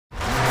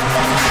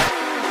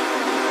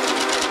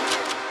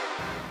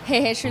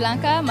Hey Sri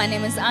Lanka, my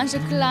name is Anja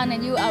Kalan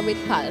and you are with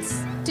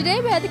Pulse.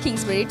 Today we are at the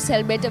Kingsbury to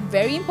celebrate a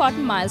very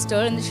important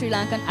milestone in the Sri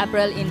Lankan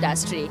apparel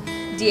industry.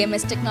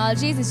 DMS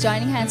Technologies is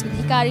joining hands with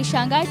Hikari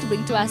Shanghai to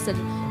bring to us a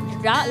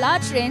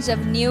large range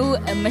of new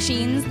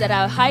machines that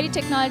are highly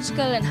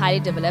technological and highly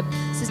developed.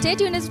 So stay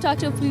tuned as we talk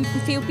to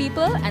a few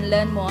people and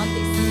learn more on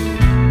this.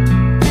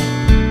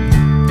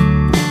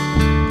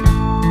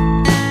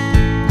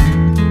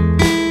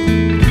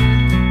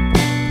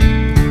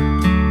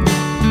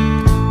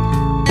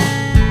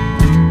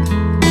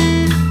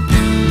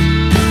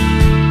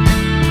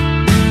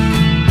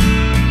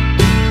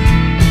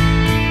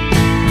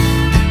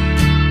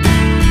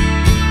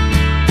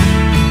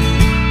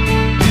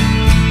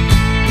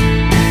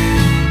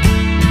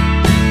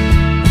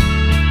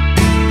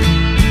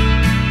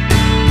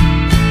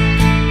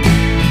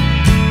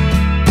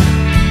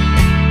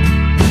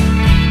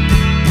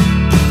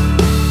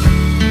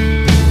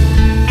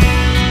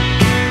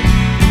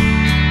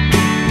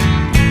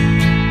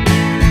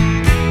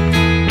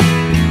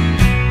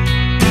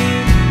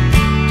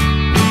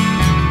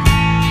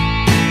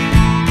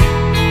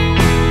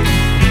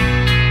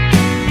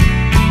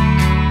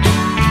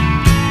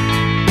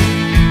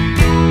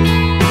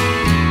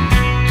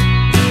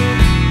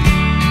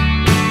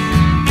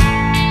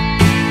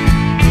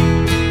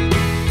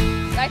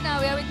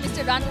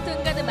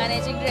 The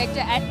Managing Director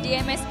at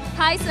DMS.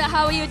 Hi sir,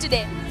 how are you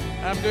today?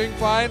 I'm doing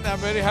fine. I'm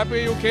very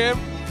happy you came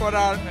for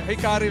our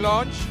Hikari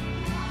launch.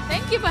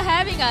 Thank you for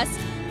having us.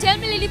 Tell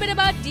me a little bit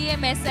about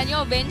DMS and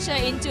your venture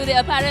into the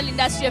apparel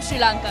industry of Sri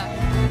Lanka.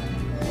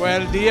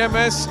 Well,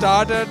 DMS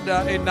started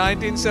in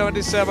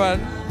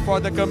 1977 for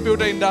the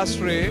computer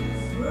industry,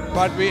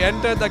 but we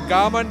entered the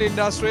garment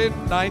industry in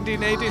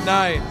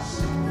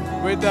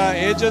 1989 with the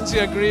agency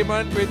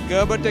agreement with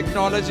Gerber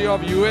Technology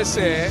of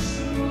USA.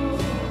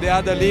 They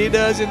are the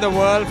leaders in the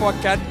world for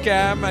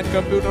CAD/CAM and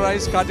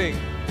computerized cutting.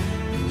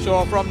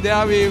 So from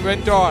there we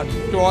went on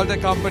to all the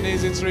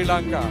companies in Sri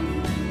Lanka.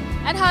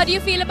 And how do you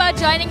feel about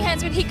joining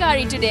hands with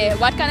Hikari today?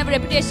 What kind of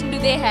reputation do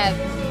they have?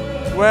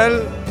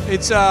 Well,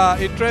 it's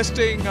an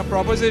interesting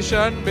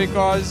proposition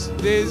because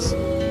this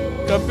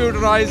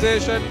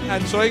computerization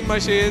and sewing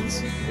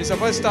machines is the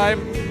first time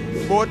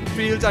both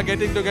fields are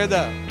getting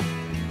together.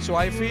 So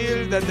I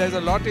feel that there's a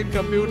lot in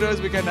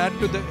computers we can add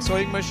to the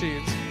sewing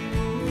machines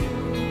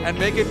and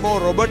make it more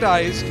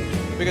robotized,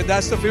 because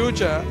that's the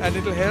future, and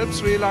it will help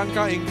Sri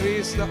Lanka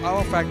increase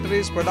our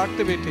factories'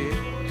 productivity,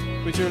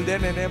 which will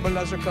then enable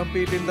us to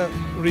compete in the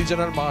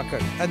regional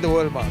market and the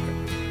world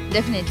market.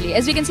 Definitely.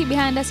 As we can see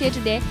behind us here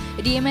today,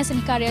 DMS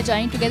and Hikari are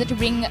joining together to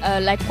bring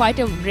quite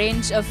a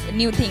range of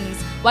new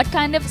things. What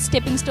kind of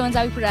stepping stones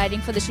are we providing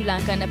for the Sri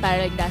Lankan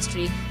apparel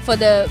industry for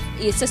the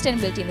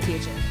sustainability in the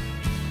future?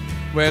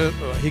 Well,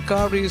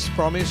 Hikari's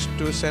promised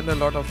to send a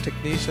lot of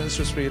technicians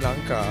to Sri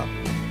Lanka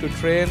to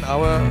train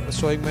our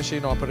sewing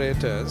machine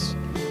operators.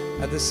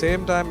 At the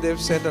same time, they've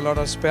sent a lot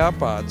of spare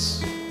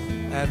parts,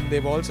 and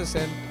they've also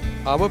sent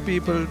our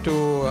people to,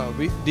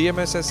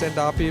 DMS has sent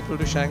our people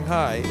to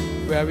Shanghai,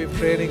 where we're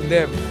training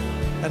them,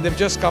 and they've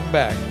just come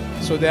back.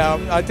 So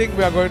I think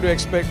we are going to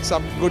expect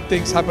some good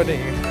things happening.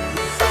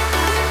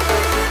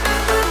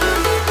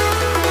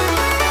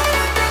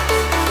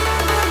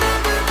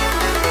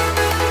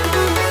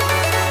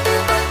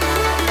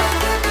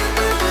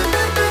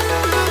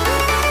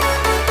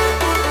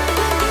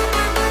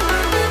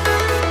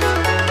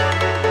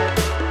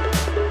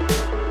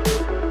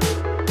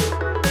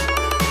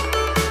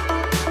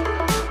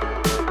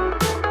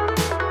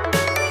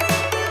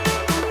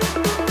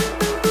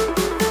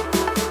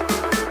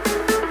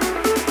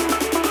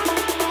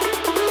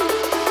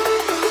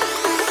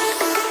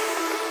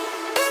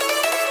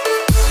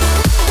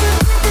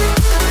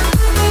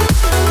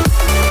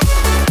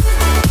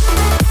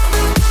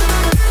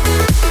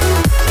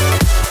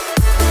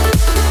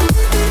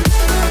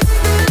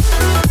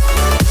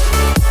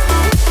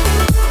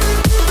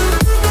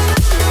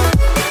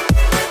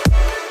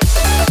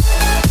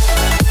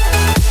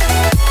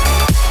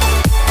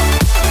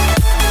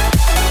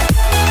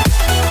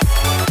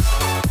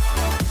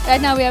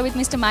 Right now we are with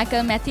Mr.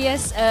 Michael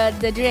Matthias,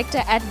 the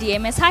director at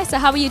DMS. Hi sir,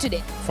 how are you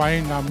today?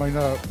 Fine, I'm in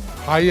a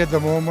high at the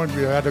moment.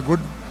 We had a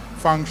good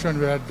function.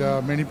 We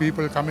had many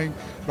people coming,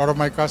 a lot of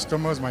my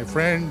customers, my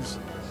friends.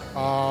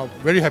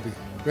 Very happy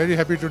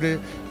today.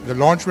 The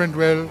launch went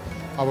well.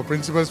 Our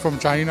principals from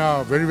China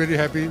are very, very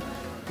happy.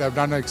 They have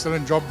done an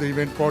excellent job, the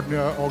event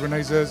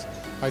organizers.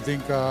 I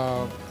think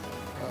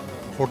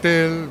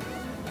hotel,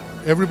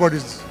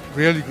 everybody's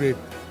really great.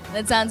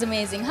 That sounds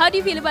amazing. How do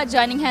you feel about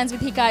joining hands with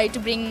Hikari to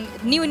bring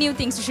new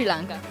things to Sri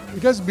Lanka?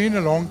 It has been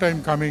a long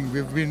time coming.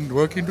 We've been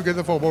working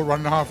together for about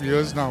 1.5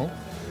 years now,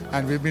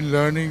 and we've been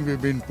learning,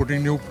 we've been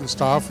putting new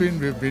staff in,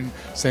 we've been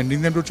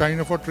sending them to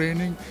China for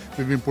training,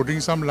 we've been putting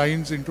some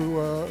lines into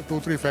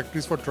 2-3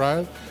 factories for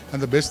trial,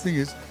 and the best thing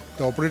is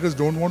the operators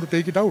don't want to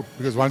take it out,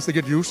 because once they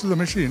get used to the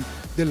machine,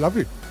 they love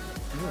it.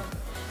 Yeah.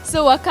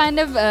 So what kind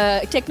of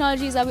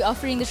technologies are we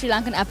offering the Sri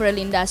Lankan apparel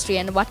industry,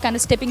 and what kind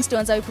of stepping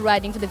stones are we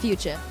providing for the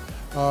future?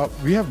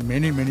 We have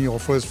many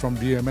offers from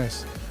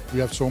DMS. We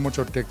have so much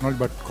of technology,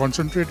 but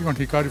concentrating on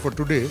Hikari for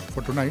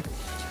tonight,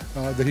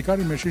 the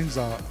Hikari machines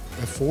are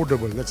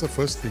affordable. That's the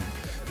first thing,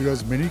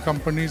 because many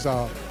companies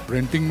are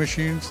renting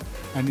machines,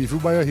 and if you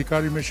buy a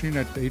Hikari machine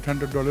at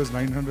 $800,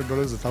 $900,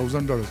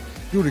 $1,000,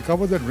 you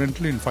recover that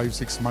rental in 5,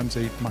 6 months,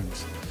 8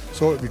 months.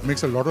 So it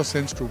makes a lot of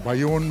sense to buy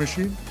your own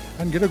machine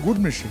and get a good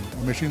machine,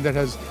 a machine that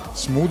has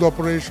smooth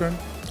operation,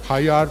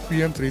 high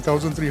RPM,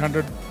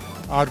 3,300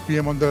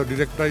 RPM on the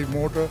direct drive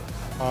motor,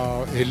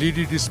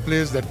 LED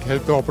displays that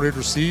help the operator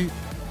to see.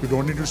 You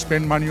don't need to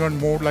spend money on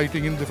more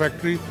lighting in the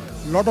factory.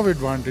 A lot of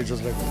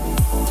advantages like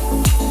that.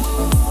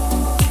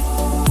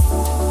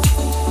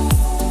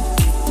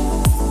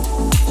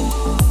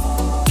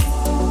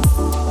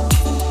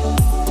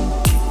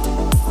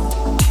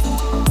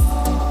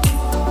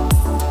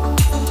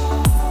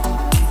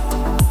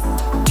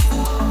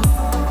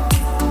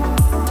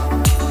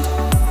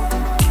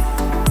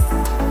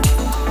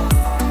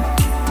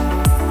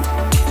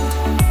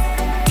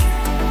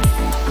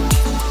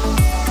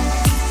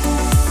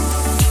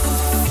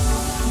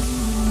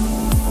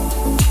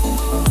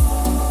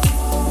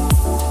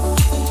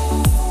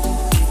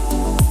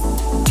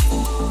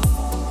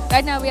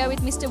 Right now we are with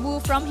Mr. Wu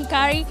from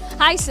Hikari.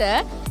 Hi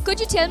sir, could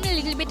you tell me a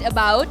little bit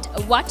about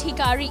what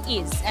Hikari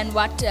is and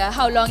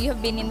how long you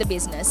have been in the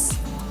business?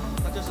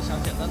 那就是想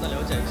简单的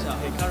了解一下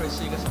Hikari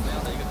是一个什么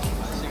样的一个品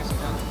牌，是一个什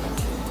么样的公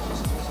司，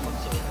是从什么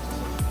时候开始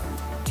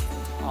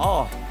做的？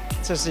哦，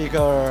这是一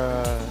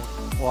个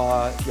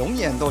我永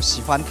远都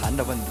喜欢谈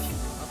的问题。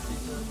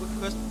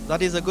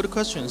That is a good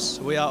question.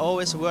 We are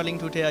always willing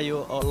to tell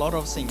you a lot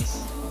of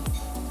things.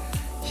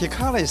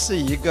 Hikari 是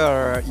一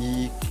个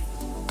以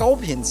高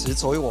品质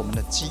作为我们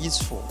的基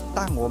础，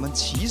但我们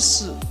其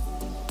实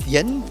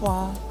研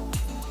发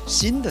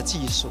新的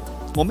技术，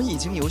我们已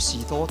经有许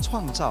多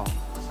创造。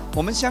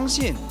我们相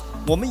信，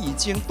我们已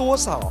经多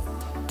少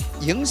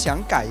影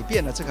响改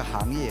变了这个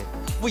行业，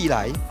未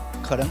来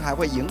可能还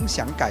会影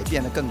响改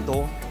变的更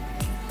多。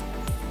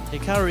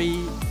Hikari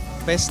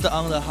based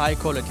on the high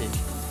quality,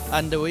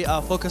 and we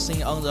are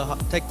focusing on the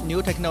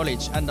new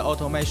technology and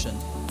automation,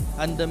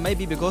 and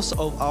maybe because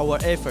of our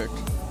effort,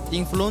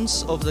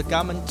 influence of the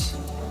government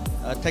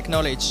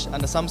technology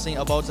and something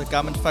about the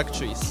government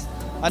factories.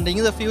 And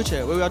in the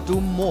future, we will do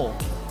more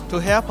to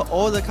help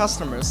all the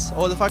customers,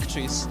 all the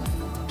factories,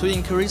 to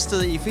increase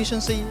the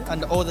efficiency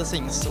and all the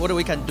things, what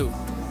we can do.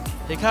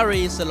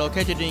 Hikari is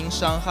located in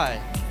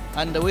Shanghai,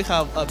 and we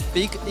have a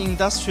big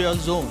industrial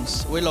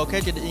zones. We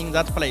located in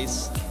that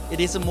place. It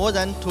is more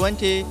than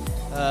 20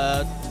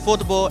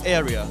 football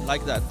area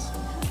like that.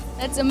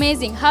 That's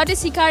amazing. How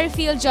does Hikari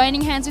feel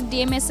joining hands with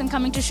DMS and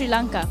coming to Sri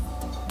Lanka?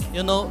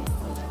 You know,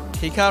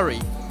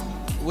 Hikari,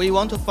 we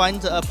want to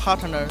find a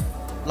partner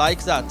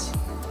like that.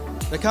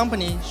 The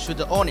company should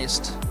be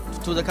honest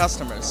to the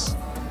customers.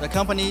 The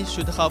company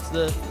should have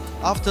the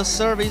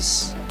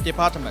after-service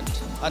department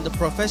and the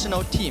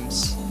professional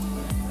teams.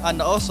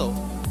 And also,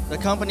 the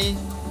company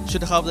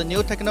should have the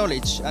new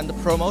technology and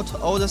promote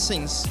all the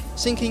things,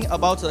 thinking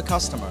about the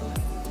customer.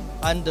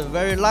 And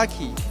very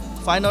lucky,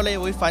 finally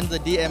we find the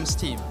DMS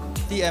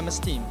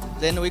team.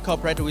 Then we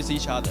cooperate with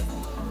each other.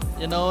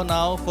 You know,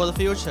 now for the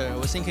future,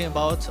 we're thinking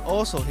about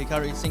also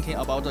Hikari thinking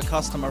about the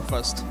customer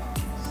first.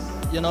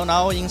 You know,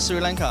 now in Sri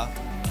Lanka,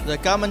 the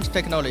government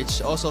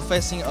technology also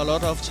facing a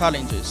lot of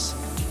challenges.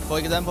 For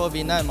example,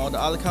 Vietnam or the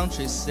other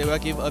countries, they will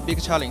give a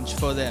big challenge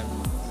for them.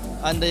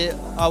 And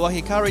our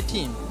Hikari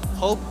team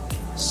hope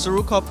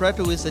through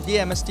cooperating with the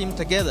DMS team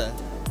together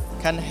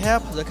can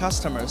help the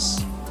customers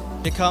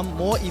become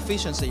more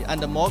efficiency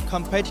and more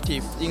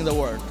competitive in the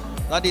world.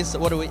 That is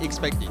what we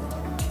expected.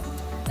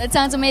 That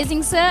sounds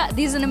amazing, sir.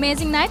 This is an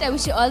amazing night. I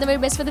wish you all the very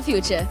best for the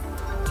future.